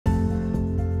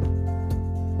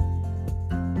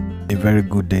A very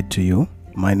good day to you.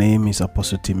 My name is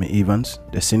Apostle Timmy Evans,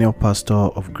 the senior pastor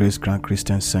of Grace Grand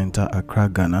Christian Center, Accra,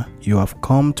 Ghana. You have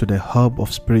come to the hub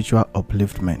of spiritual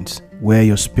upliftments, where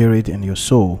your spirit and your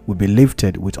soul will be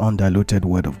lifted with undiluted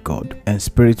word of God and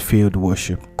spirit-filled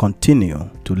worship. Continue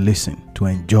to listen to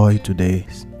enjoy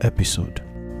today's episode.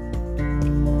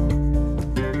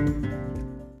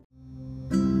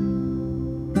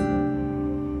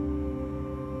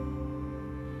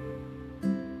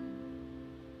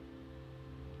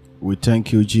 We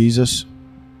thank you, Jesus.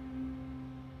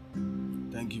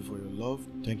 Thank you for your love.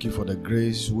 Thank you for the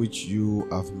grace which you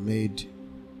have made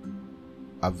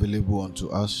available unto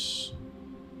us.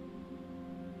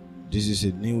 This is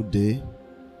a new day.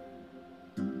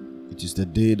 It is the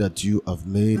day that you have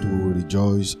made. We will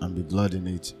rejoice and be glad in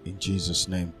it, in Jesus'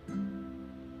 name.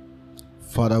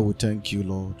 Father, we thank you,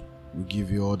 Lord. We give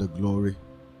you all the glory.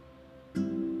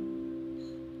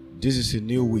 This is a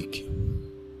new week.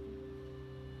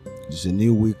 It is a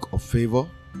new week of favor.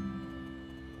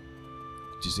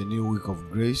 It is a new week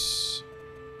of grace.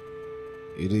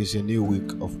 It is a new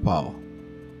week of power.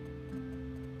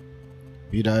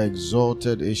 Be thou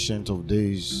exalted, Ancient of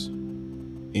Days,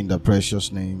 in the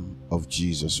precious name of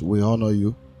Jesus. We honor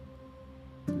you.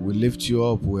 We lift you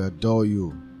up. We adore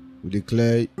you. We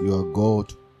declare you are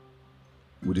God.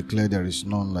 We declare there is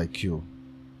none like you.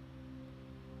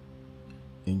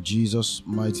 In Jesus'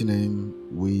 mighty name,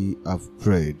 we have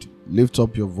prayed. Lift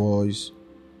up your voice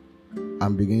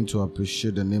and begin to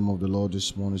appreciate the name of the Lord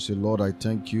this morning. Say, Lord, I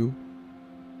thank you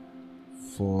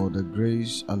for the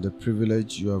grace and the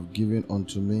privilege you have given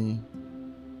unto me,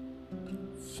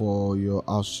 for your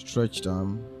outstretched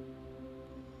arm,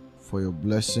 for your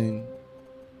blessing,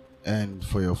 and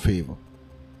for your favor.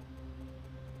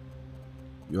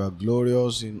 You are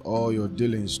glorious in all your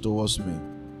dealings towards me.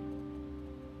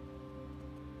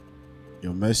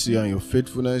 Your mercy and your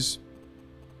faithfulness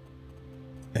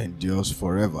endures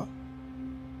forever.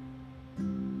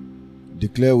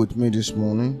 Declare with me this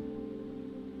morning,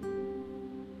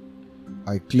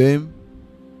 I claim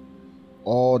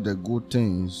all the good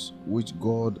things which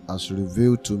God has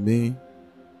revealed to me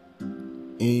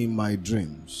in my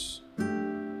dreams.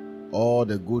 All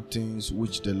the good things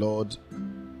which the Lord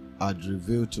had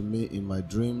revealed to me in my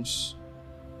dreams,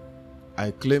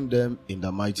 I claim them in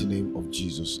the mighty name of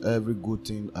Jesus. Every good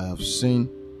thing I have seen,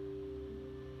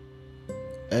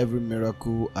 every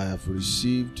miracle I have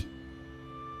received,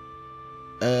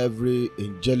 every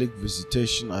angelic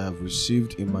visitation I have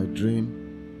received in my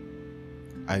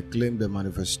dream, I claim the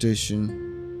manifestation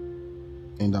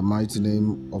in the mighty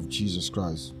name of Jesus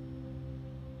Christ.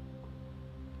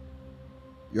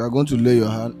 You are going to lay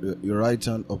your right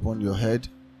hand upon your head,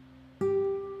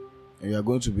 and you are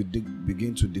going to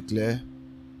begin to declare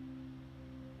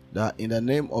that in the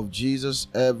name of Jesus,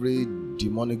 every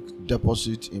demonic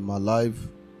deposit in my life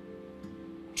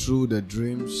through the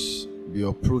dreams be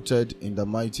uprooted in the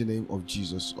mighty name of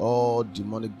Jesus. All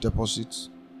demonic deposits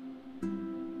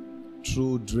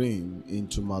through dream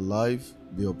into my life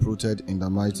be uprooted in the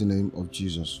mighty name of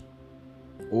Jesus.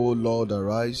 Oh Lord,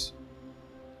 arise.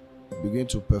 Begin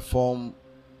to perform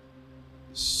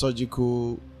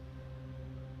surgical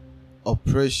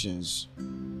operations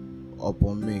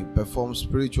upon me. Perform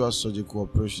spiritual surgical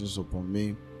operations upon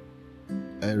me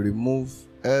and remove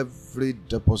every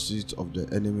deposit of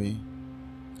the enemy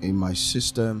in my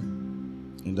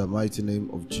system in the mighty name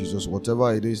of Jesus.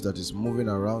 Whatever it is that is moving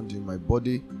around in my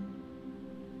body,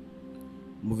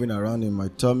 moving around in my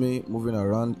tummy, moving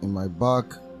around in my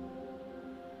back,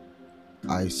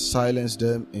 I silence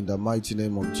them in the mighty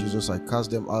name of Jesus. I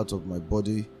cast them out of my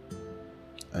body.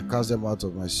 I cast them out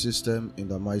of my system in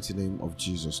the mighty name of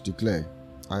Jesus. Declare,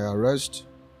 I arrest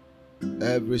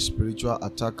every spiritual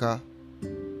attacker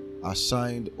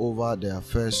assigned over the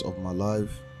affairs of my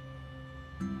life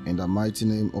in the mighty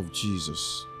name of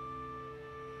Jesus.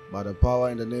 By the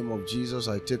power in the name of Jesus,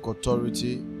 I take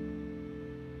authority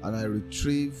and I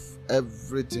retrieve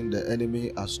everything the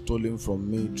enemy has stolen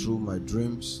from me through my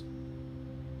dreams.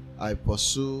 I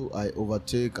pursue, I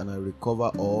overtake, and I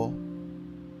recover all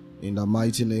in the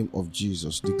mighty name of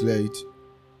Jesus. Declare it.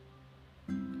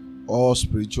 All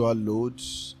spiritual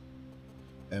loads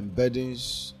and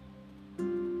burdens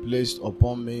placed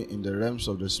upon me in the realms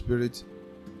of the spirit,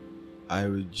 I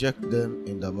reject them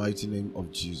in the mighty name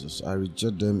of Jesus. I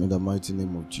reject them in the mighty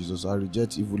name of Jesus. I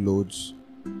reject evil loads.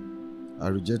 I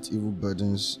reject evil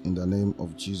burdens in the name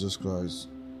of Jesus Christ.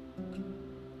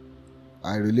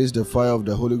 I release the fire of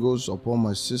the Holy Ghost upon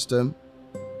my system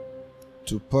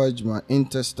to purge my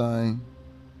intestine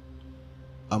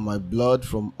and my blood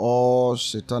from all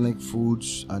satanic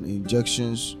foods and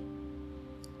injections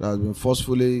that has been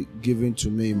forcefully given to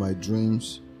me in my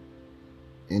dreams,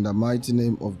 in the mighty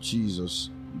name of Jesus.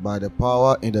 By the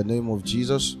power in the name of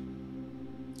Jesus,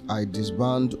 I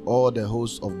disband all the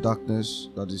hosts of darkness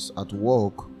that is at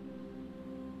work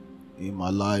in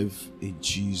my life in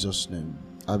Jesus' name.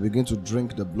 I begin to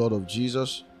drink the blood of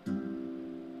Jesus.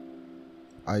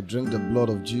 I drink the blood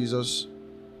of Jesus,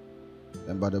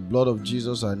 and by the blood of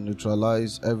Jesus I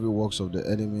neutralize every works of the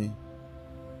enemy.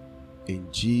 In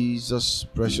Jesus'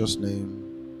 precious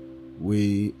name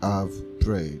we have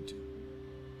prayed.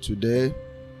 Today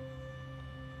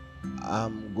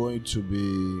I'm going to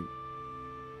be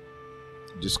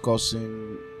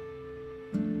discussing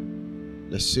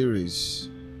the series.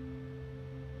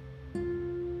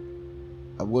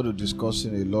 I'm going to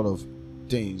discussing a lot of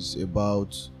things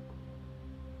about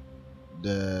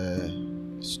the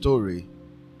story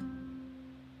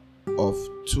of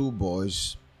two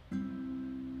boys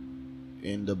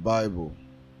in the Bible.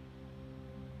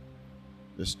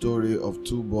 The story of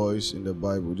two boys in the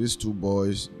Bible. These two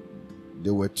boys,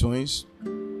 they were twins.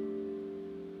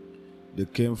 They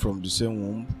came from the same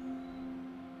womb.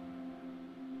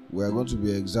 We are going to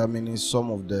be examining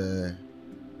some of the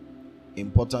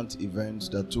important events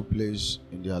that took place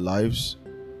in their lives.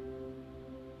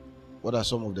 What are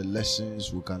some of the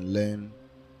lessons we can learn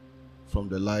from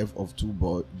the life of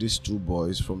these two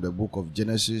boys from the book of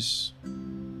Genesis?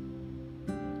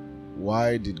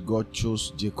 Why did God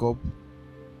choose Jacob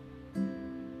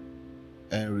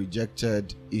and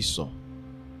rejected Esau?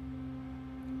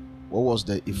 What was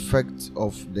the effect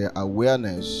of their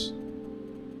awareness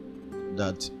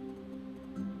that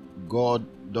God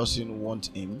doesn't want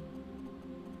him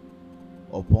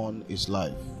upon his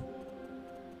life?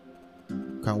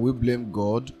 Can we blame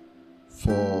God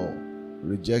for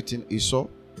rejecting Esau?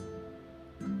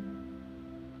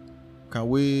 Can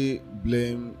we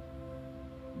blame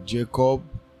Jacob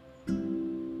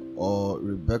or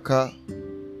Rebekah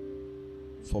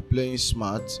for playing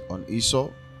smart on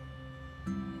Esau?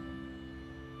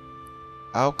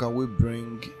 How can we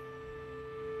bring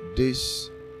this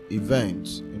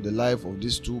event in the life of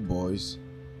these two boys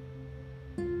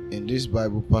in these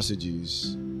Bible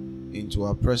passages into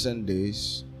our present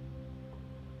days?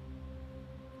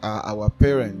 Are our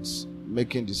parents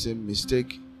making the same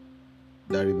mistake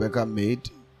that Rebekah made?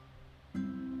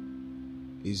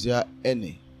 Is there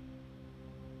anything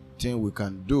we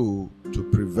can do to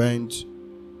prevent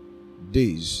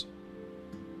this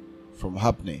from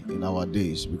happening in our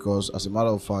days? Because as a matter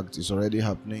of fact, it's already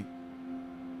happening.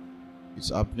 It's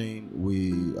happening.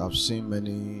 We have seen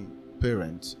many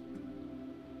parents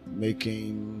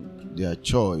making their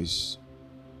choice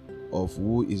of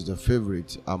who is the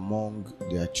favorite among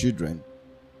their children,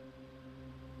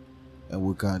 and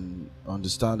we can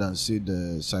understand and see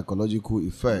the psychological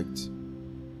effect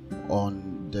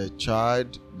on the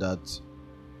child that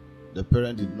the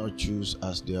parent did not choose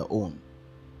as their own.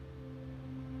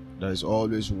 There is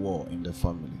always war in the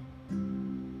family.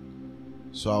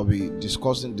 So I'll be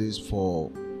discussing this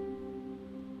for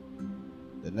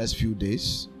the next few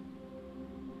days,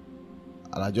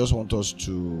 and I just want us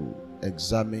to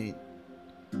examine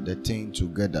the thing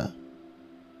together.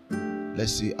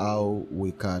 Let's see how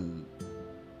we can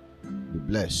be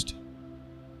blessed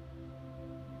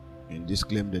in this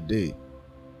Claim the Day.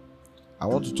 I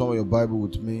want to turn your Bible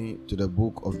with me to the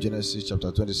book of Genesis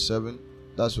chapter 27.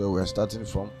 That's where we are starting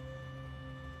from.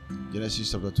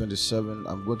 Genesis chapter 27.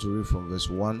 I'm going to read from verse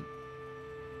 1.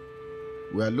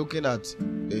 We are looking at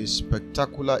a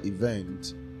spectacular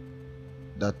event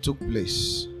that took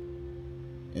place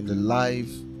in the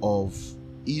life of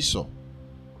Esau.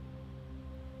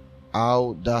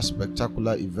 How that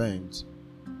spectacular event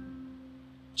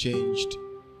changed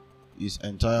his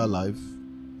entire life,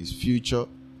 his future,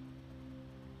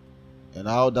 and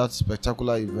how that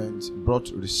spectacular event brought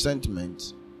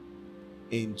resentment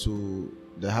into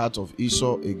the heart of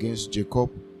Esau against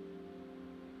Jacob.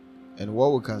 And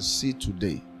what we can see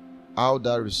today, how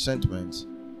that resentment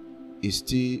is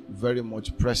still very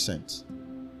much present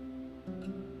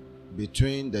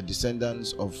between the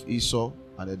descendants of Esau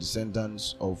and the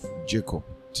descendants of Jacob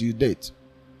till date.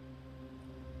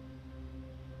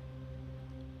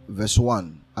 Verse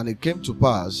 1. And it came to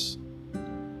pass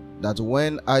that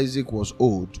when Isaac was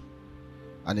old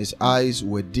and his eyes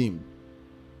were dim,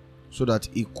 so that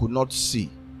he could not see,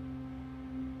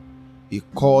 he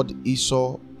called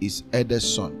Esau his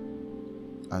eldest son,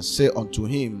 and said unto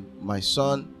him, My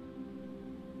son,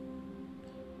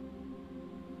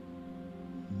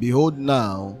 behold,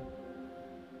 now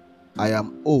I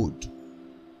am old.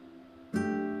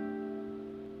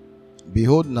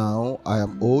 Behold, now I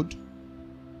am old,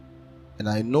 and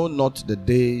I know not the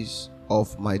days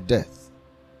of my death.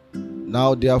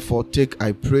 Now therefore take,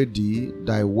 I pray thee,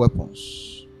 thy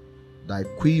weapons, thy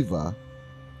quiver,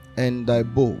 and thy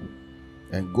bow,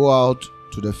 and go out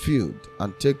to the field,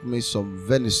 and take me some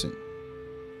venison,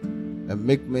 and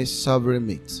make me savory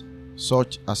meat,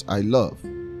 such as I love,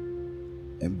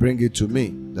 and bring it to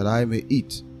me, that I may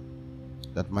eat,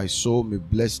 that my soul may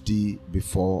bless thee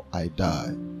before I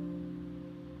die.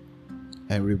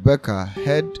 And Rebekah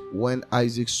heard when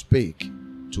Isaac spake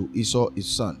to Esau his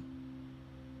son.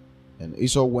 And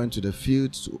Esau went to the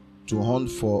field to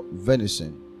hunt for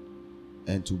venison,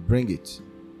 and to bring it.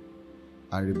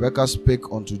 And Rebekah spake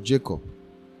unto Jacob,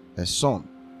 her son,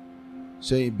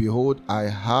 saying, Behold, I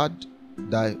heard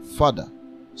thy father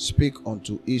speak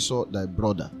unto Esau thy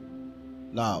brother.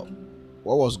 Now,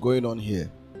 what was going on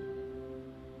here?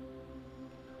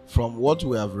 From what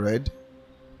we have read,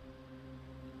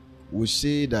 we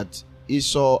see that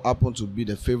Esau happened to be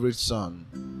the favorite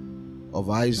son of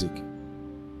Isaac,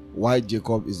 while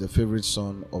Jacob is the favorite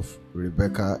son of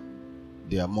Rebekah,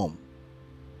 their mom.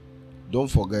 Don't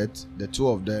forget, the two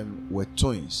of them were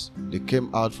twins. They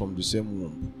came out from the same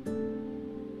womb.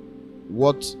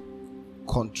 What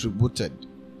contributed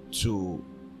to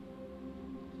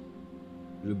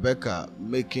Rebekah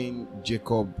making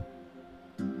Jacob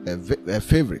a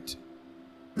favorite?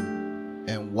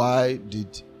 And why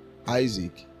did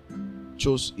Isaac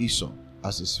chose Esau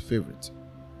as his favorite?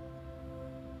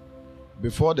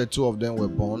 Before the two of them were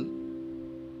born,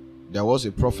 there was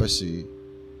a prophecy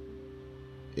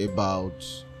about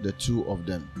the two of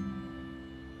them.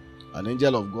 An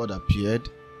angel of God appeared,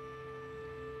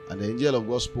 and the angel of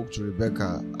God spoke to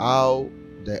Rebekah how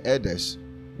the eldest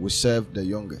will serve the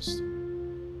youngest.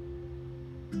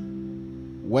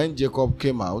 When Jacob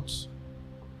came out,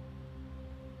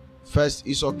 first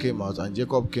Esau came out, and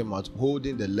Jacob came out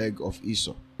holding the leg of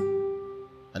Esau.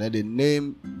 And then they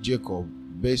named Jacob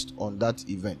based on that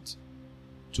event,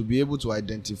 to be able to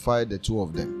identify the two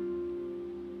of them.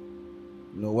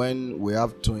 You know, when we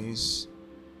have twins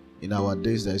in our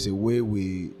days, there is a way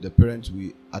the parents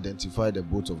will identify the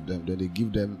both of them. Then they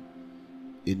give them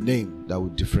a name that will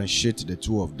differentiate the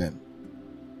two of them.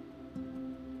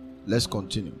 Let's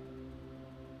continue.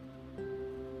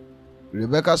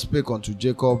 Rebekah spake unto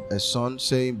Jacob a son,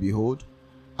 saying, Behold,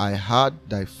 I heard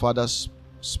thy father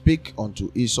speak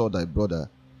unto Esau thy brother,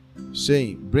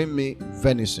 saying, Bring me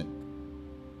venison,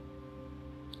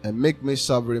 and make me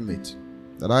savory meat,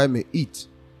 that I may eat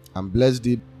and bless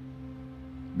thee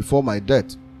before my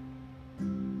death.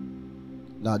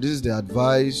 Now this is the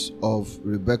advice of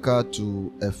Rebekah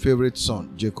to a favorite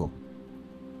son, Jacob.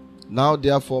 Now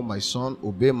therefore, my son,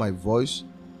 obey my voice,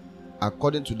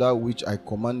 according to that which I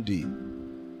command thee.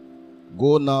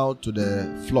 Go now to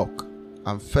the flock,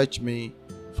 and fetch me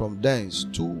from thence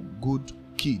 2 good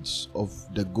kids of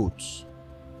the goats,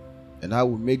 and I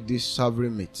will make this savory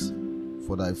meat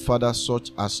for thy father,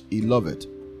 such as he loveth.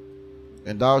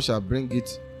 And thou shalt bring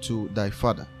it to thy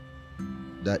father,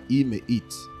 that he may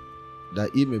eat, that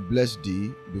he may bless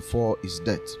thee before his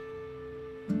death.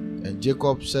 And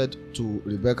Jacob said to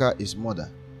Rebekah his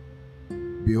mother,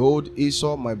 Behold,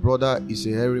 Esau my brother is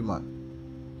a hairy man,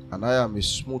 and I am a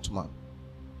smooth man.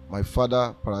 My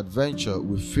father peradventure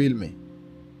will fail me,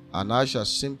 and I shall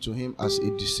seem to him as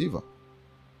a deceiver,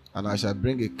 and I shall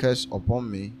bring a curse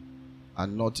upon me,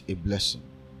 and not a blessing.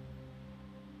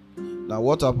 Now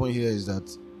what happened here is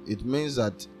that it means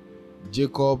that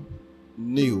Jacob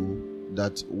knew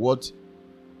that what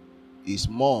his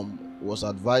mom was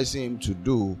advising him to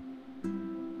do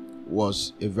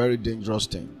was a very dangerous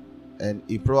thing, and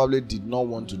he probably did not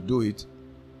want to do it,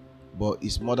 but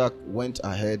his mother went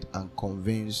ahead and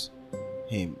convinced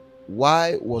him.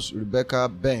 Why was Rebekah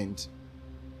bent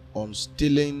on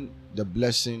stealing the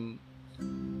blessing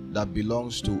that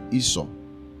belongs to Esau?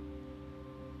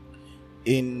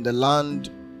 In the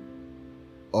land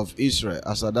of Israel,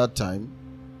 as at that time,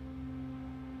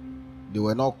 they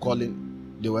were not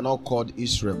called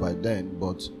Israel by then,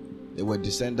 but they were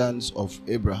descendants of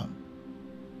Abraham.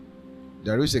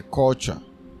 There is a culture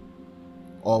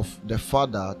of the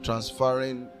father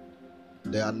transferring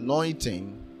the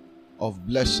anointing of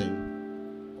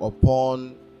blessing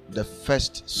upon the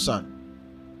first son.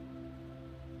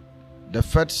 The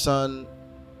first son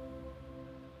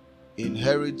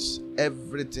inherits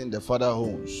everything the father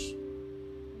owns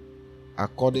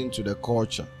according to the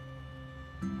culture.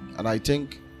 And I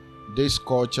think this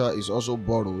culture is also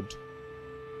borrowed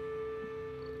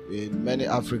in many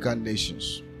African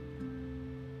nations.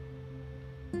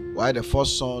 While the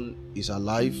first son is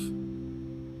alive,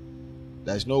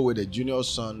 there is no way the junior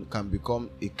son can become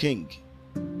a king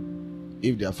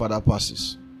if their father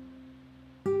passes.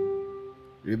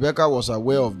 Rebecca was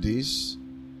aware of this.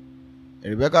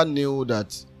 Rebecca knew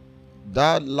that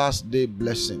that last day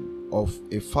blessing of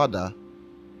a father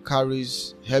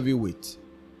carries heavy weight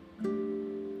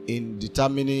in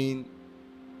determining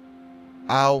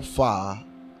how far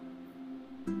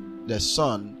the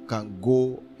son can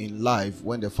go in life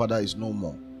when the father is no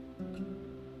more.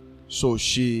 So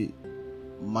she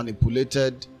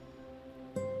manipulated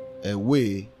a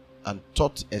way and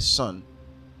taught a son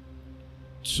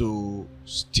to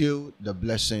steal the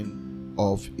blessing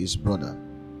of his brother.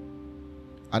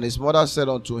 And his mother said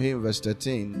unto him, verse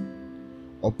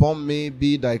 13, Upon me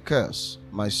be thy curse,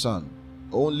 my son.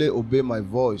 Only obey my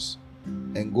voice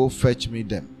and go fetch me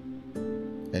them.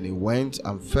 And he went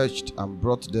and fetched and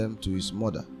brought them to his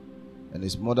mother. And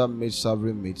his mother made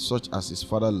savory meat, such as his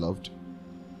father loved.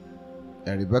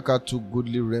 And Rebekah took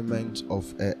goodly raiment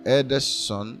of her eldest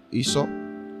son Esau,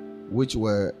 which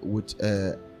were with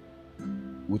her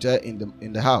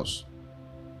in the house,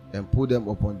 and put them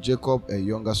upon Jacob her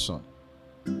younger son.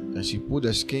 And she put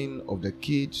the skin of the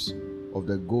kids of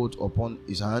the goat upon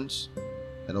his hands,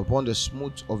 and upon the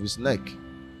smooth of his neck.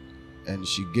 And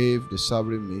she gave the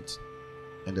savory meat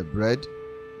and the bread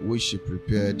which she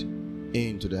prepared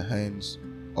into the hands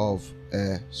of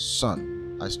her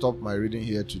son. I stop my reading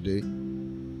here today.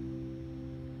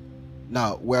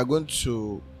 Now we are going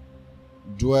to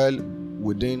dwell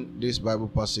within this Bible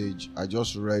passage I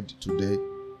just read today.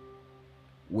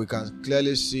 We can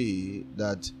clearly see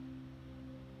that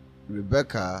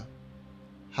Rebekah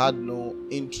had no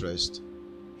interest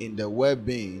in the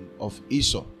well-being of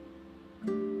Esau.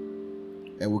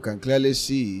 And we can clearly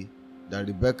see that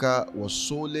Rebekah was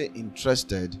solely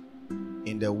interested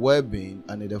in the well-being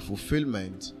and in the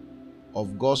fulfillment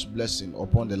of God's blessing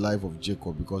upon the life of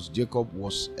Jacob, because Jacob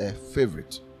was a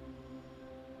favorite.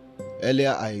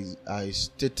 Earlier I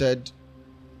stated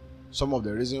some of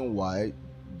the reasons why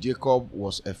Jacob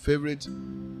was a favorite.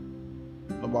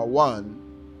 Number one,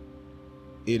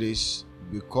 it is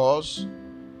because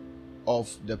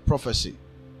of the prophecy.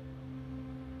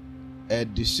 A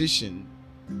decision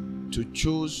to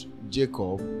choose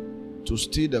Jacob to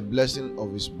steal the blessing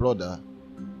of his brother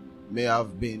may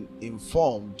have been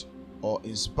informed or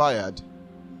inspired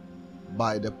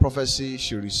by the prophecy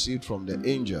she received from the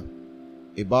angel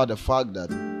about the fact that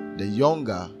the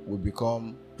younger will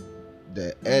become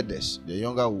the eldest. The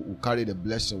younger will carry the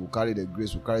blessing, will carry the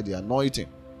grace, will carry the anointing.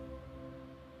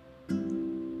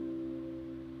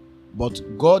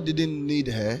 But God didn't need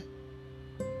her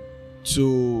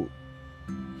to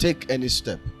take any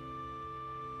step.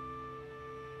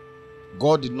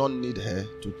 God did not need her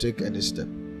to take any step.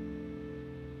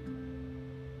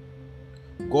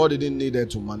 God didn't need her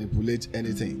to manipulate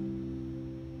anything.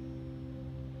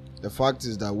 The fact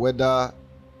is that whether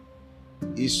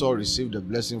Esau received the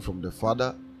blessing from the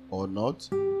father or not,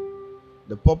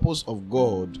 the purpose of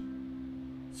God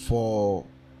for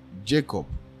Jacob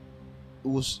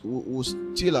will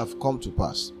still have come to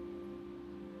pass.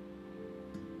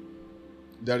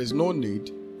 There is no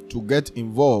need to get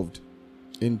involved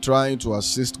in trying to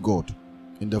assist God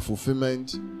in the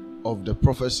fulfillment of the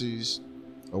prophecies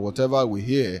or whatever we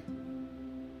hear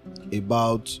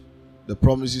about the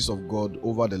promises of God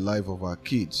over the life of our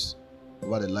kids,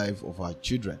 over the life of our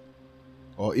children,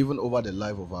 or even over the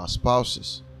life of our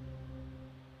spouses.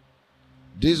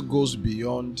 This goes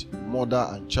beyond mother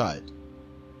and child.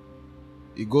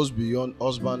 It goes beyond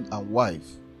husband and wife.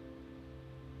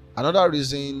 Another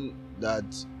reason that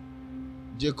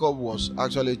Jacob was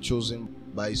actually chosen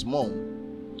by his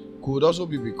mom could also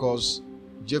be because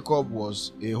Jacob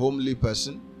was a homely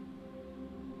person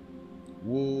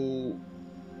who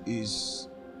is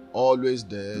always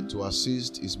there to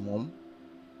assist his mom.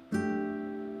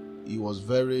 He was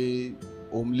very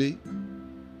homely.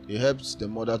 He helps the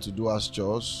mother to do house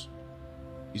chores.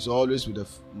 He's always with the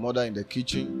mother in the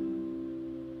kitchen.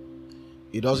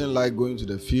 He doesn't like going to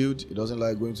the field. He doesn't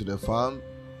like going to the farm.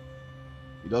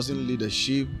 He doesn't lead the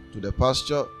sheep to the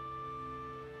pasture.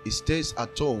 He stays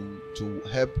at home to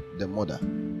help the mother.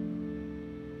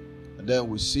 And then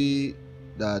we see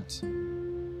that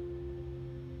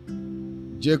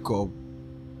Jacob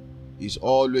is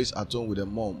always at home with the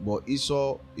mom, but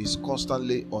Esau is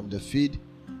constantly on the field,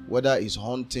 whether he's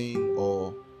hunting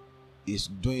or he's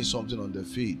doing something on the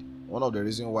field. One of the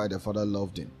reasons why the father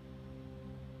loved him.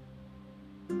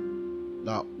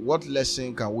 Now, what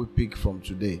lesson can we pick from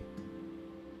today?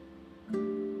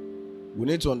 We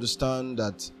need to understand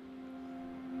that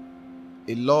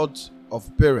a lot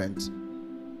of parents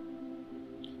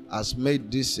has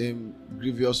made this same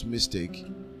grievous mistake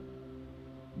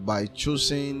by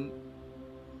choosing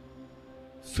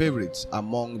favorites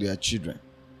among their children.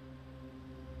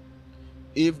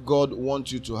 If God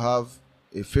wants you to have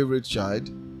a favorite child,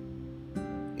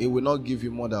 He will not give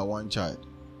you more than one child,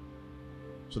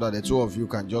 so that the two of you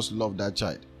can just love that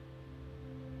child.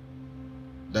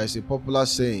 There is a popular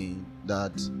saying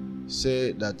that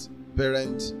say that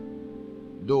parents,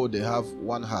 though they have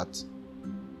one heart,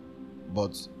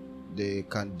 but they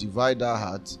can divide that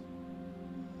heart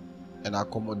and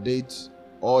accommodate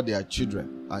all their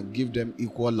children and give them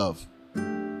equal love.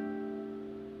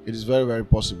 It is very, very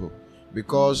possible,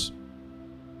 because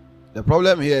the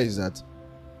problem here is that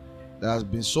there has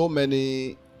been so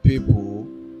many people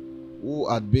who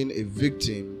had been a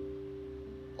victim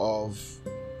of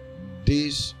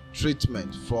this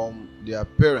treatment from their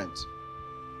parents,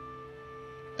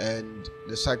 and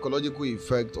the psychological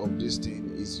effect of this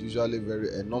thing is usually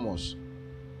very enormous.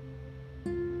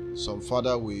 Some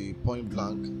father will point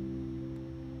blank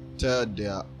tell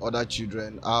their other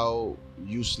children how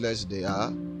useless they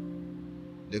are.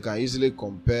 They can easily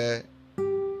compare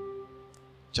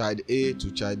child A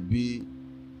to child B.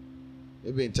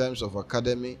 Maybe in terms of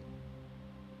academy,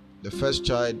 the first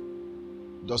child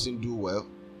doesn't do well,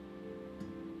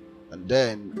 and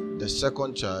then the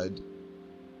second child,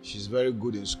 she's very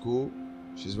good in school,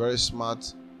 she's very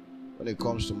smart. When it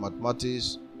comes to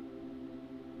mathematics,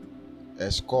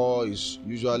 her score is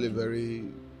usually very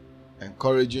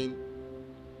encouraging,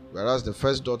 whereas the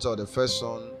first daughter or the first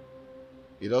son,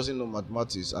 he doesn't know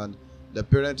mathematics, and the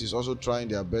parent is also trying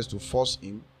their best to force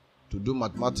him to do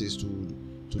mathematics, to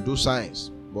do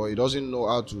science, but he doesn't know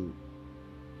how to.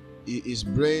 His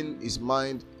brain, his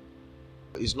mind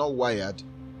is not wired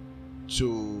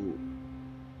to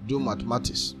do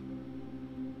mathematics.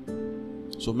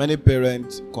 So many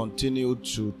parents continue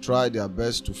to try their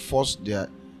best to force their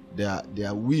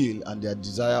will and their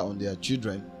desire on their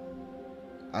children,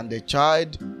 and the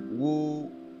child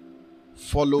who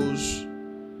follows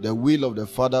the will of the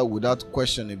father without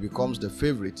questioning becomes the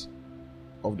favorite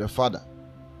of the father,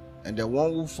 and the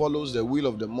one who follows the will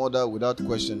of the mother without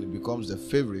questioning becomes the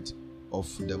favorite of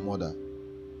the mother.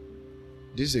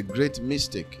 This is a great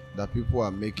mistake that people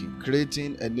are making,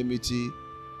 creating enmity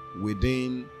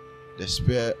within the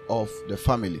sphere of the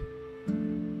family.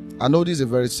 I know this is a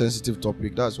very sensitive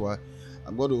topic, that's why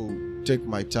I'm going to take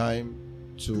my time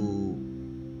to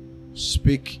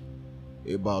speak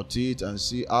about it and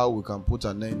see how we can put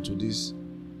an end to this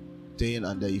thing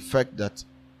and the effect that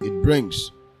it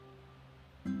brings.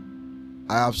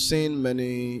 I have seen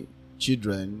many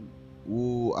children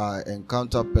who I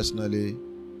encounter personally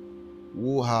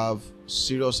who have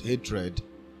serious hatred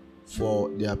for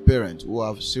their parents, who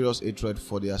have serious hatred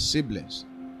for their siblings.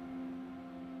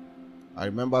 I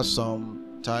remember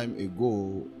some time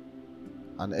ago,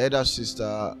 an elder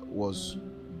sister was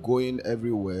going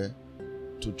everywhere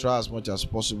to try as much as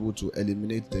possible to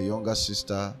eliminate the younger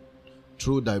sister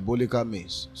through diabolical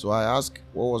means. So I asked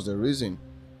what was the reason.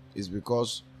 It's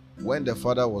because when the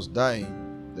father was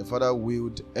dying, the father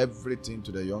willed everything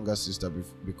to the younger sister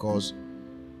because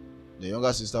the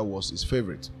younger sister was his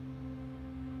favorite.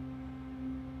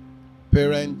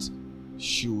 Parents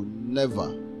should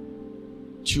never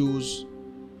choose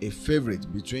a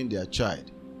favorite between their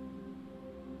child.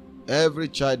 Every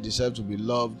child deserves to be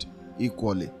loved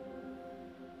equally.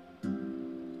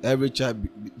 Every child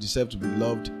deserves to be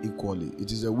loved equally.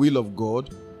 It is the will of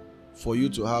God for you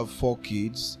to have 4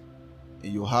 kids,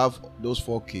 and you have those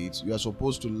 4 kids. You are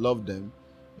supposed to love them.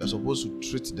 You are supposed to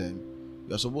treat them.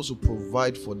 You are supposed to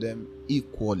provide for them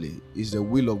equally. It's the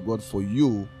will of God for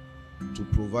you to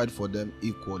provide for them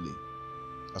equally.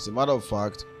 As a matter of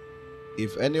fact,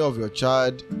 if any of your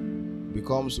child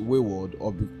becomes wayward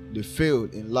or they fail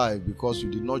in life because you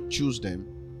did not choose them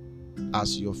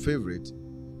as your favorite,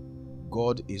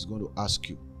 God is going to ask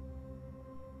you.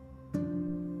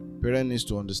 Parent needs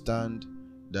to understand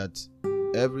that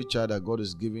every child that God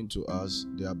is giving to us,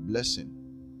 they are blessing,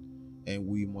 and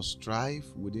we must strive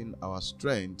within our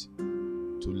strength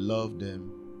to love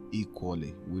them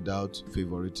equally without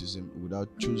favoritism, without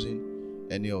choosing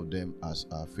any of them as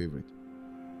our favorite.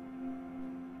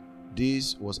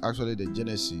 This was actually the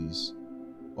genesis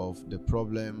of the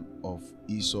problem of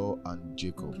Esau and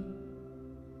Jacob.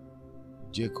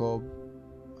 Jacob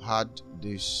had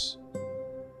this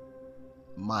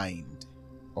mind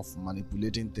of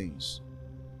manipulating things,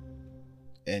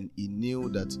 and he knew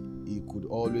that he could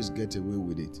always get away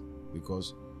with it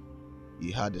because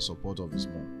he had the support of his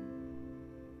mom.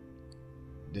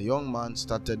 The young man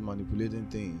started manipulating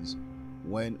things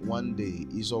when one day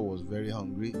Esau was very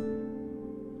hungry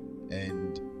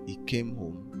and he came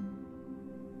home.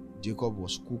 Jacob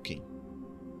was cooking.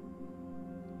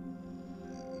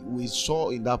 We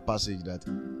saw in that passage that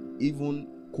even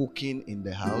cooking in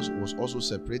the house was also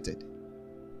separated.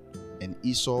 and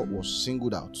Esau was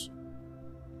singled out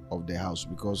of the house,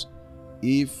 because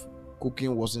if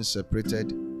cooking wasn't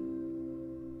separated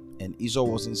and Esau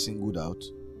wasn't singled out,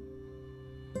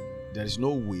 there is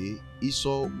no way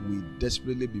Esau will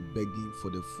desperately be begging for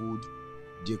the food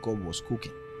Jacob was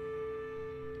cooking.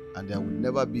 And there will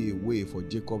never be a way for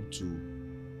Jacob to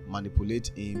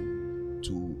manipulate him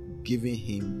to giving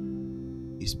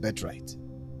him his birthright.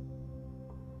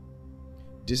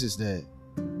 This is the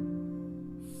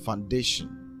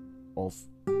foundation of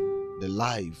the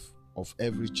life of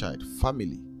every child,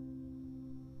 family.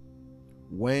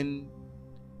 When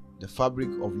the fabric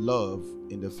of love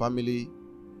in the family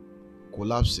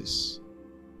collapses,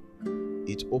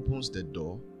 it opens the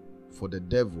door for the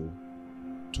devil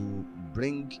to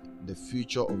bring the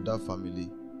future of that family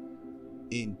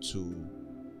into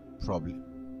problem.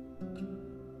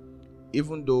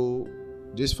 Even though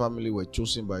this family were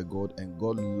chosen by God and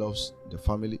God loves the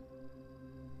family,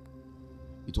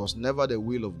 it was never the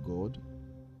will of God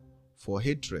for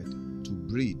hatred to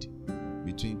breed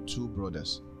between two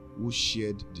brothers who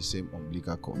shared the same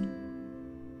umbilical cord.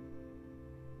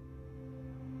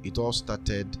 It all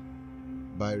started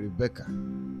by Rebecca,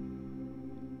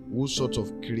 who sort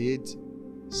of create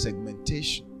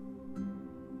segmentation.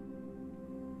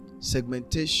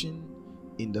 Segmentation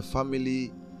in the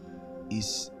family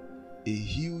is a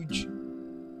huge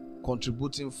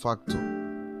contributing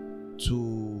factor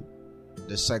to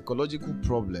the psychological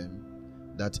problem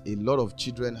that a lot of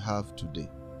children have today.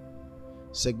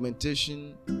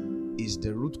 Segmentation is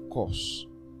the root cause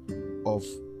of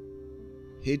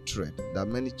hatred that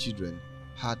many children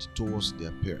had towards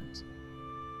their parents.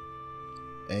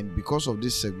 And because of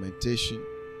this segmentation,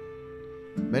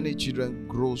 many children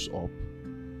grows up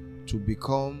to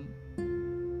become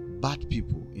bad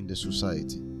people in the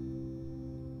society.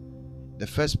 The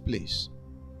first place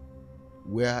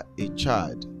where a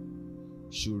child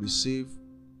should receive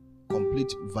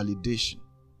complete validation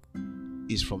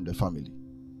is from the family.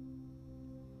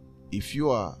 If you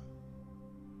are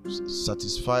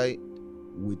satisfied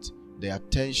with the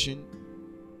attention,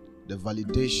 the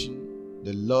validation,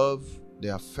 the love,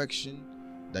 the affection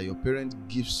that your parent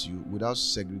gives you without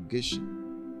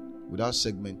segregation, without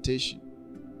segmentation,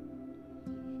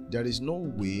 there is no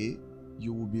way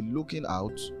you will be looking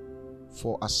out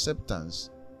for acceptance,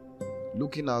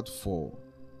 looking out for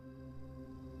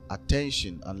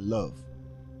attention and love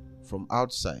from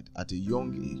outside at a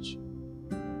young age,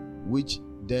 which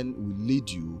then will lead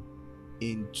you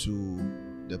into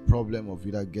the problem of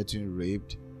either getting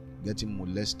raped, getting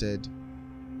molested,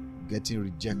 getting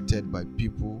rejected by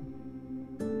people.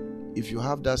 If you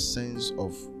have that sense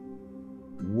of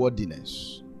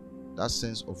worthiness, that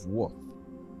sense of worth,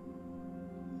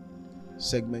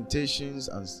 segmentations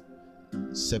and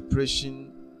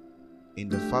separation in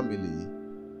the family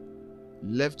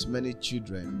left many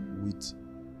children with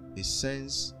a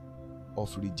sense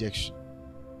of rejection,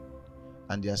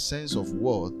 and their sense of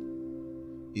worth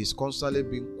is constantly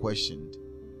being questioned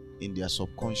in their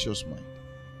subconscious mind.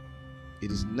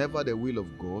 It is never the will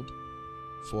of God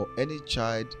for any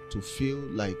child to feel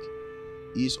like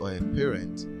his or her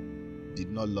parent did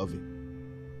not love him.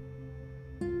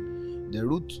 The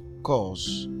root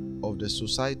cause of the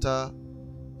societal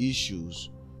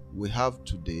issues we have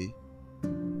today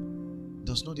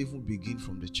does not even begin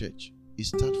from the church. It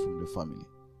starts from the family.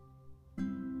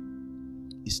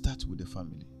 It starts with the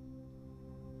family.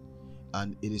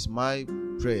 And it is my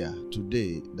prayer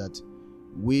today that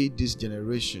we, these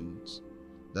generations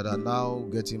that are now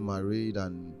getting married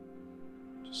and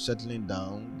settling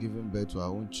down, giving birth to our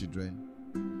own children,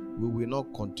 we will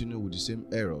not continue with the same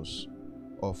errors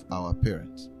of our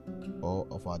parents or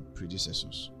of our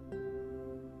predecessors.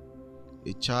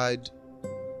 A child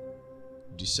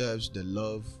deserves the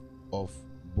love of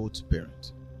both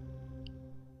parents.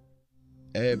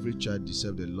 Every child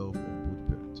deserves the love of both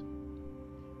parents.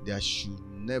 There should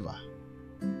never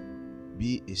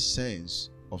be a sense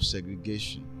of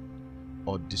segregation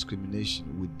or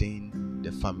discrimination within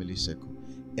the family circle.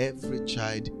 Every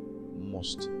child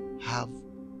must have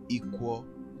equal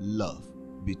love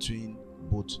between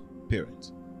both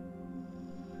parents.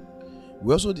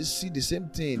 We also see the same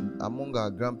thing among our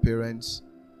grandparents,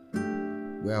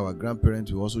 where our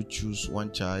grandparents will also choose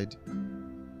one child.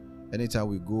 Anytime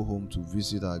we go home to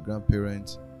visit our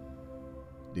grandparents,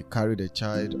 they carry the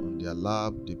child on their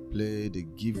lap, they play, they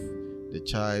give the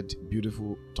child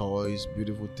beautiful toys,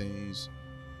 beautiful things,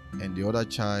 and the other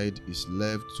child is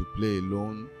left to play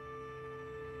alone.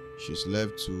 She's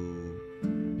left to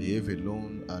behave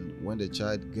alone, and when the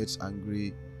child gets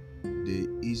angry, they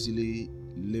easily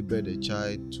label the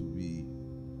child to be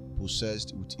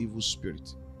possessed with evil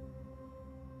spirit.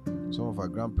 Some of our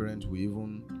grandparents will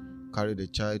even carry the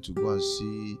child to go and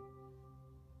see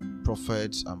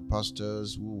prophets and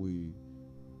pastors who will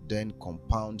then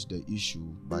compound the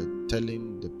issue by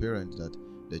telling the parent that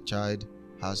the child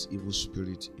has evil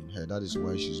spirit in her. That is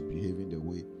why she's behaving the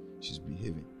way she's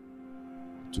behaving.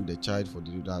 To the child for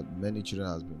deliverance. Many children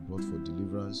has been brought for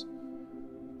deliverance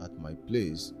at my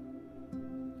place.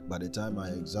 By the time I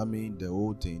examine the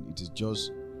whole thing, it is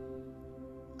just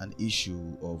an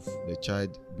issue of the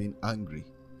child being angry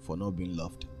for not being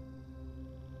loved.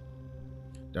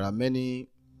 There are many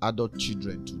adult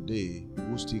children today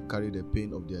who still carry the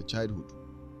pain of their childhood.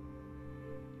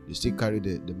 They still carry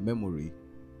the memory,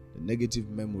 the negative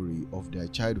memory of their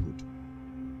childhood.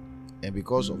 And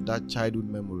because of that childhood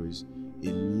memories,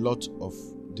 a lot of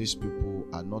these people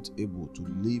are not able to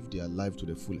live their life to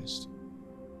the fullest.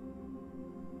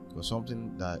 Because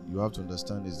something that you have to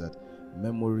understand is that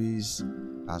memories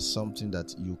are something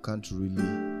that you can't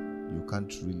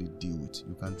really deal with.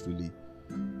 You can't really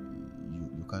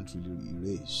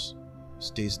erase. It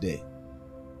stays there.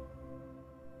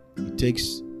 It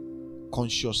takes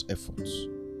conscious efforts.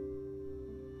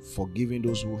 Forgiving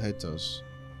those who hurt us,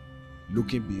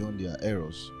 looking beyond their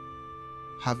errors,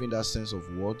 having that sense of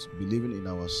what? Believing in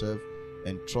ourselves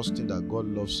and trusting that God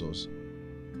loves us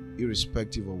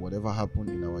irrespective of whatever happened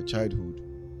in our childhood.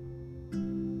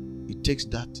 It takes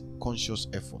that conscious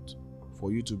effort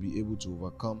for you to be able to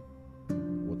overcome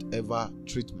whatever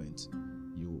treatment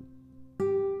you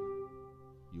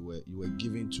were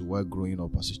given to while growing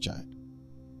up as a child.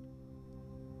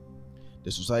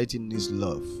 The society needs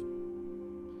love.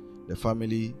 The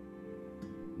family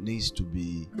needs to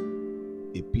be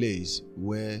a place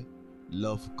where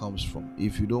love comes from.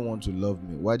 If you don't want to love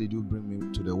me, why did you bring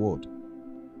me to the world?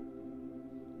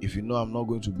 If you know I'm not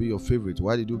going to be your favorite,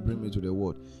 why did you bring me to the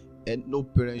world? And no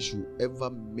parent should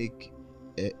ever make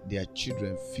their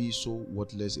children feel so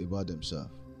worthless about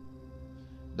themselves.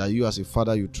 That you as a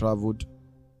father, you traveled,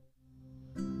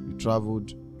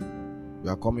 you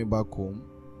are coming back home,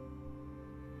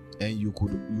 and you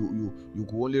could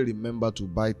only remember to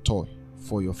buy toy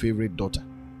for your favorite daughter.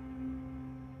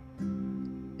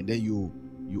 And then you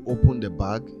open the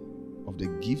bag of the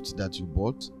gift that you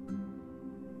bought,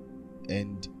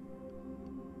 and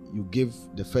you give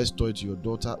the first toy to your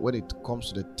daughter. When it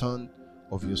comes to the turn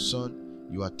of your son,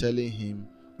 you are telling him,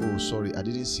 oh sorry, I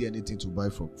didn't see anything to buy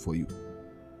for you.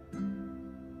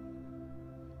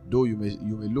 Though you may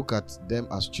look at them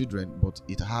as children, but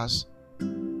it has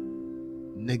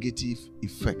negative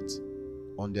effect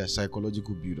on their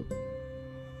psychological build-up.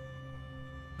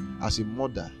 As a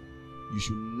mother, you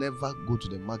should never go to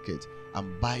the market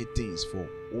and buy things for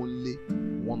only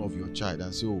one of your child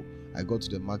and say, oh, I got to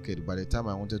the market, by the time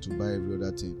I wanted to buy every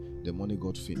other thing, the money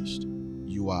got finished.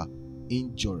 You are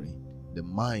injuring the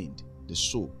mind, the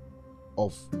soul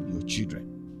of your children.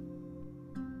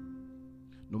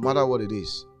 No matter what it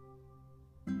is,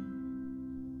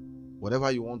 whatever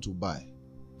you want to buy,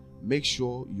 make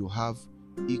sure you have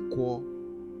equal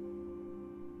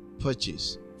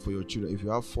purchase for your children. If you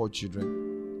have 4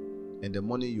 children and the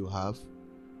money you have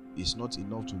is not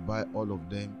enough to buy all of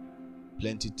them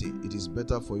plenty things, it is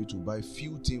better for you to buy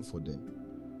few things for them,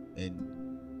 and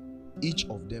each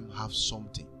of them have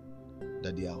something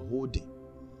that they are holding.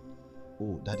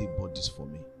 Oh, daddy bought this for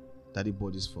me, daddy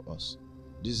bought this for us,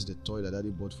 this is the toy that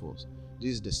daddy bought for us,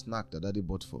 this is the snack that daddy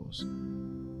bought for us.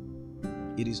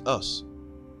 It is us,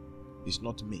 it's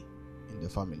not me in the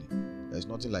family. There's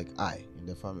nothing like I in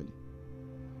the family.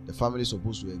 The family is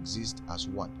supposed to exist as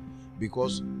one,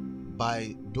 because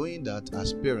by doing that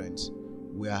as parents,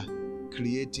 we are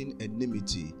creating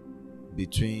enmity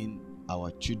between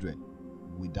our children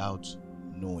without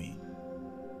knowing.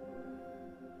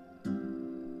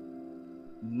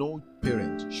 No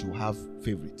parent should have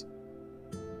favorite,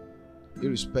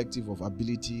 irrespective of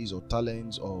abilities or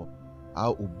talents or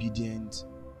how obedient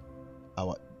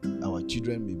our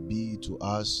children may be to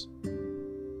us,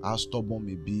 how stubborn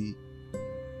they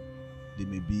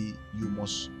may be. You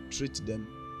must treat them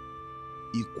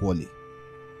equally.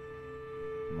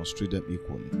 You must treat them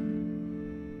equally.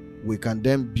 We can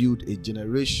then build a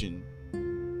generation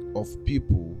of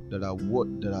people that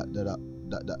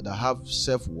have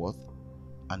self-worth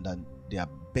and that they are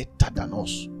better than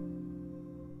us.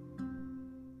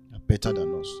 They are better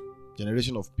than us.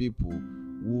 Generation of people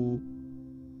who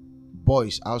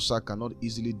boys outside cannot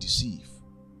easily deceive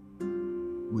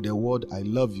with the word I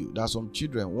love you. There are some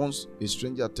children, once a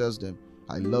stranger tells them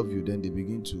I love you, then they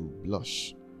begin to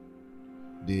blush.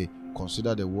 They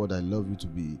consider the word I love you to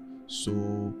be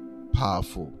so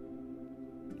powerful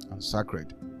and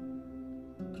sacred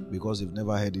because they've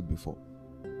never heard it before.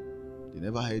 They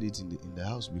never heard it in the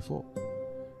house before.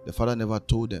 The father never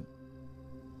told them.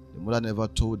 The mother never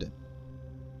told them.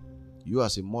 You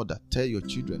as a mother, tell your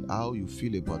children how you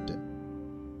feel about them.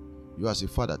 You as a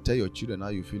father, tell your children how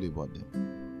you feel about them.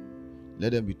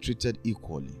 Let them be treated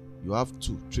equally. You have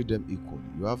 2, treat them equally.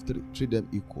 You have 3, treat them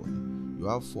equally. You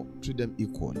have 4, treat them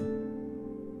equally.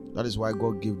 That is why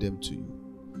God gave them to you.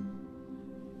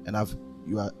 And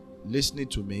you are listening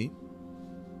to me.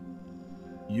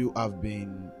 You have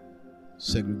been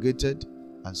segregated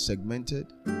and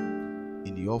segmented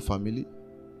in your family.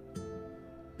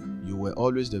 You were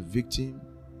always the victim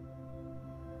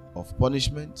of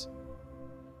punishment.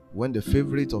 When the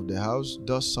favorite of the house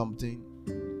does something,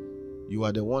 you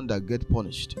are the one that gets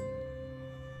punished.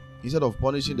 Instead of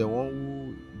punishing the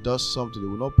one who does something, they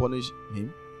will not punish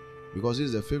him because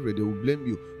he's the favorite. They will blame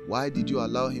you. Why did you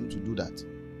allow him to do that?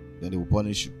 Then they will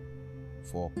punish you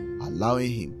for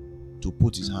allowing him to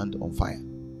put his hand on fire,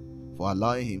 for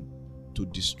allowing him to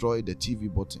destroy the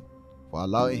TV button, for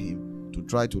allowing him to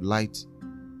try to light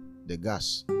the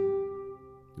gas. They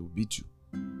will beat you.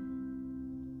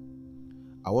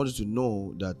 I want you to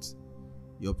know that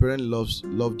your parent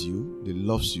loved you, they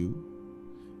loves you.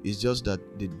 It's just that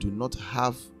they do not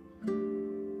have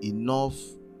enough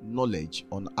knowledge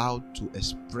on how to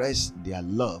express their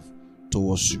love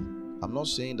towards you. I'm not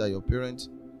saying that your parents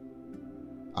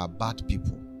are bad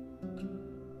people.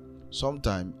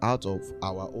 Sometimes out of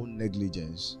our own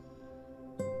negligence,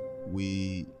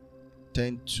 we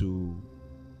tend to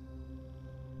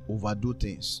overdo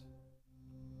things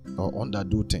or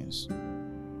underdo things.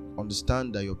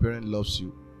 Understand that your parent loves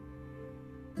you,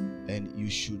 and you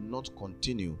should not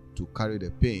continue to carry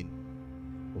the pain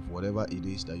of whatever it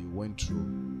is that you went through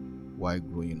while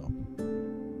growing up.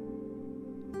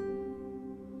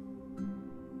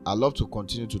 I love to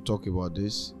continue to talk about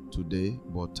this today,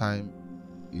 but time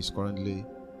is currently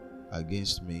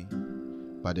against me.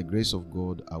 By the grace of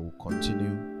God, I will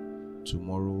continue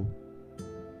tomorrow.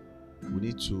 We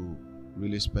need to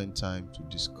really spend time to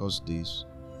discuss this.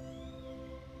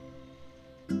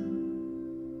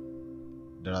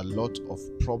 There are a lot of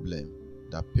problems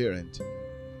that parents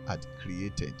had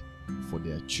created for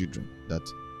their children that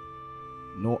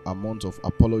no amount of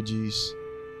apologies,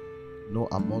 no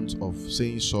amount of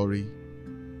saying sorry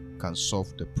can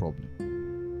solve the problem.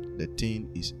 The thing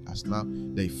is, as now,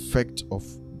 the effect of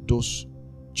those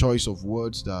choice of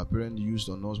words that our parents used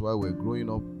on us while we're growing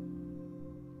up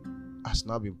has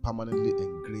now been permanently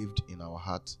engraved in our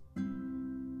heart.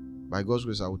 By God's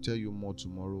grace, I will tell you more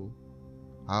tomorrow.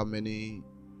 How many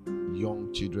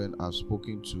young children I've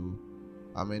spoken to,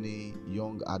 how many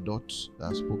young adults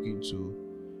I've spoken to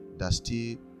that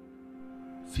still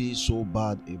feel so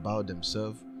bad about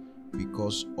themselves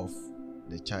because of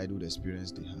the childhood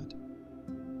experience they had.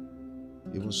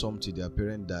 Even some till their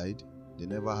parent died, they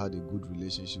never had a good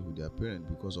relationship with their parent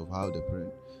because of how the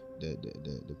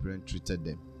parent treated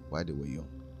them while they were young.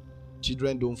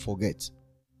 Children don't forget.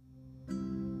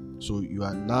 So you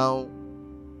are now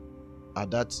at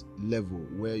that level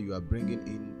where you are bringing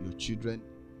in your children.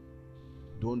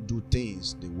 Don't do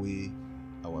things the way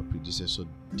our predecessor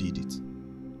did it,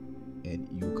 and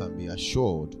you can be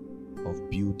assured of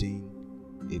building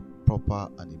a proper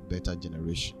and a better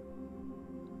generation.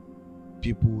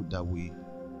 People that will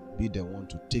be the one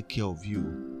to take care of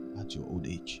you at your old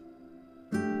age.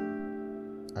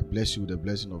 I bless you with the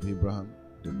blessing of Abraham,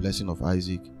 the blessing of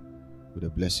Isaac, with the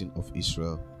blessing of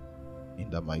Israel, in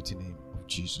the mighty name of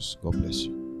Jesus. God bless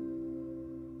you.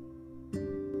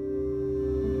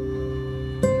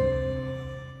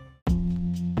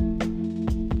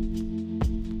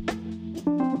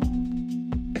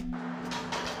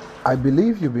 I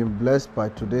believe you've been blessed by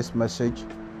today's message.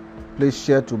 Please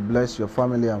share to bless your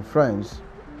family and friends.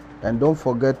 And don't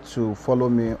forget to follow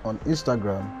me on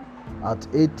Instagram at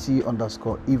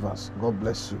 @AT_Evans. God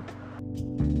bless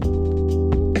you.